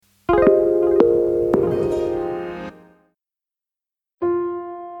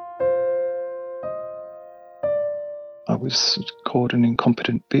was called an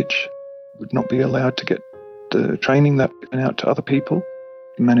incompetent bitch. Would not be allowed to get the training that went out to other people.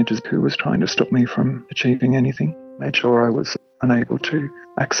 The managers who was trying to stop me from achieving anything made sure I was unable to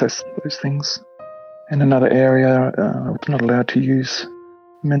access those things. In another area, I was not allowed to use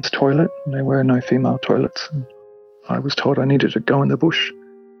the men's toilet. There were no female toilets. And I was told I needed to go in the bush.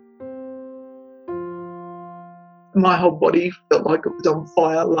 My whole body felt like it was on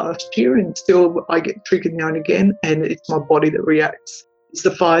fire last year, and still I get triggered now and again, and it's my body that reacts. It's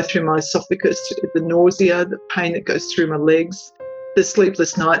the fire through my esophagus, the nausea, the pain that goes through my legs, the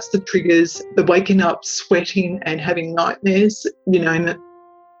sleepless nights, the triggers, the waking up, sweating and having nightmares, you name it.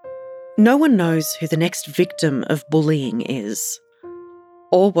 No one knows who the next victim of bullying is,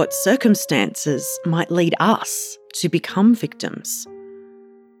 or what circumstances might lead us to become victims.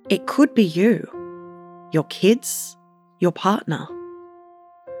 It could be you, your kids, your partner.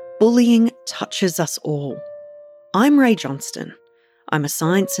 Bullying touches us all. I'm Ray Johnston. I'm a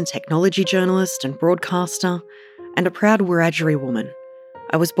science and technology journalist and broadcaster and a proud Wiradjuri woman.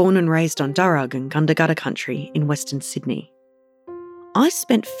 I was born and raised on Darug and Gundagutta country in Western Sydney. I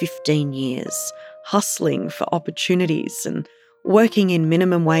spent 15 years hustling for opportunities and working in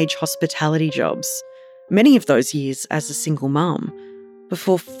minimum wage hospitality jobs, many of those years as a single mum,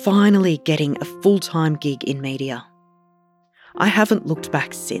 before finally getting a full-time gig in media. I haven't looked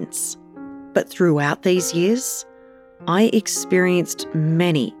back since, but throughout these years, I experienced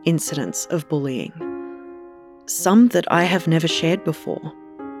many incidents of bullying, some that I have never shared before.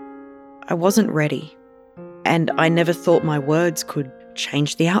 I wasn't ready, and I never thought my words could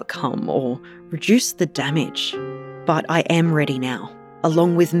change the outcome or reduce the damage. But I am ready now,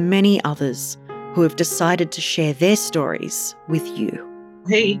 along with many others who have decided to share their stories with you.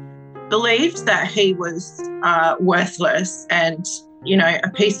 He believed that he was worthless and,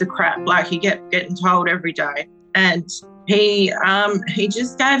 a piece of crap, like he kept getting told every day. And he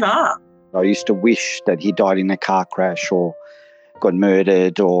just gave up. I used to wish that he died in a car crash or got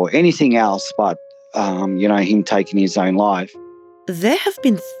murdered or anything else but, him taking his own life. There have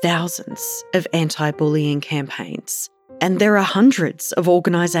been thousands of anti-bullying campaigns, and there are hundreds of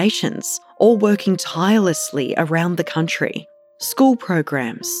organisations all working tirelessly around the country. School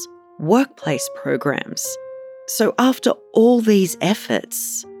programs, workplace programs. So after all these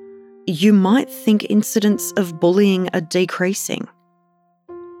efforts, you might think incidents of bullying are decreasing.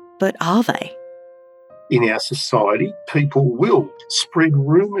 But are they? In our society, people will spread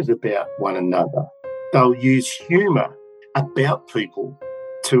rumours about one another. They'll use humour about people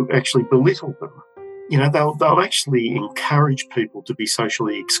to actually belittle them. They'll actually encourage people to be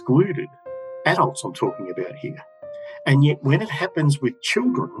socially excluded. Adults I'm talking about here. And yet when it happens with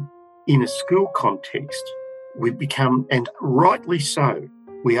children in a school context, we become, and rightly so,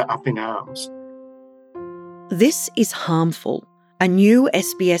 we are up in arms. This is Harmful, a new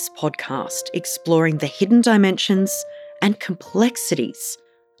SBS podcast exploring the hidden dimensions and complexities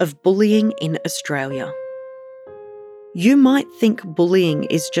of bullying in Australia. You might think bullying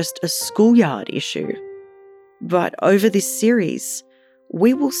is just a schoolyard issue, but over this series,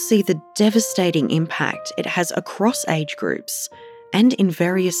 we will see the devastating impact it has across age groups and in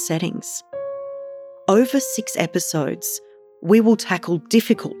various settings. Over 6 episodes, we will tackle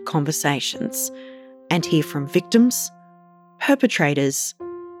difficult conversations and hear from victims, perpetrators,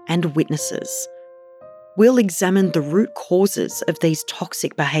 and witnesses. We'll examine the root causes of these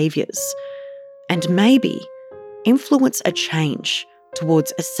toxic behaviours and maybe influence a change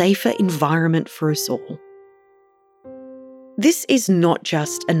towards a safer environment for us all. This is not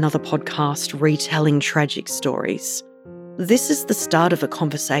just another podcast retelling tragic stories. This is the start of a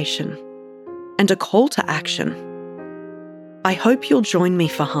conversation and a call to action. I hope you'll join me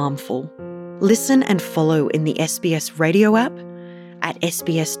for Harmful. Listen and follow in the SBS radio app at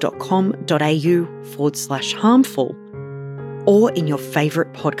sbs.com.au/harmful or in your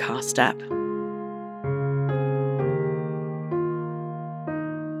favourite podcast app.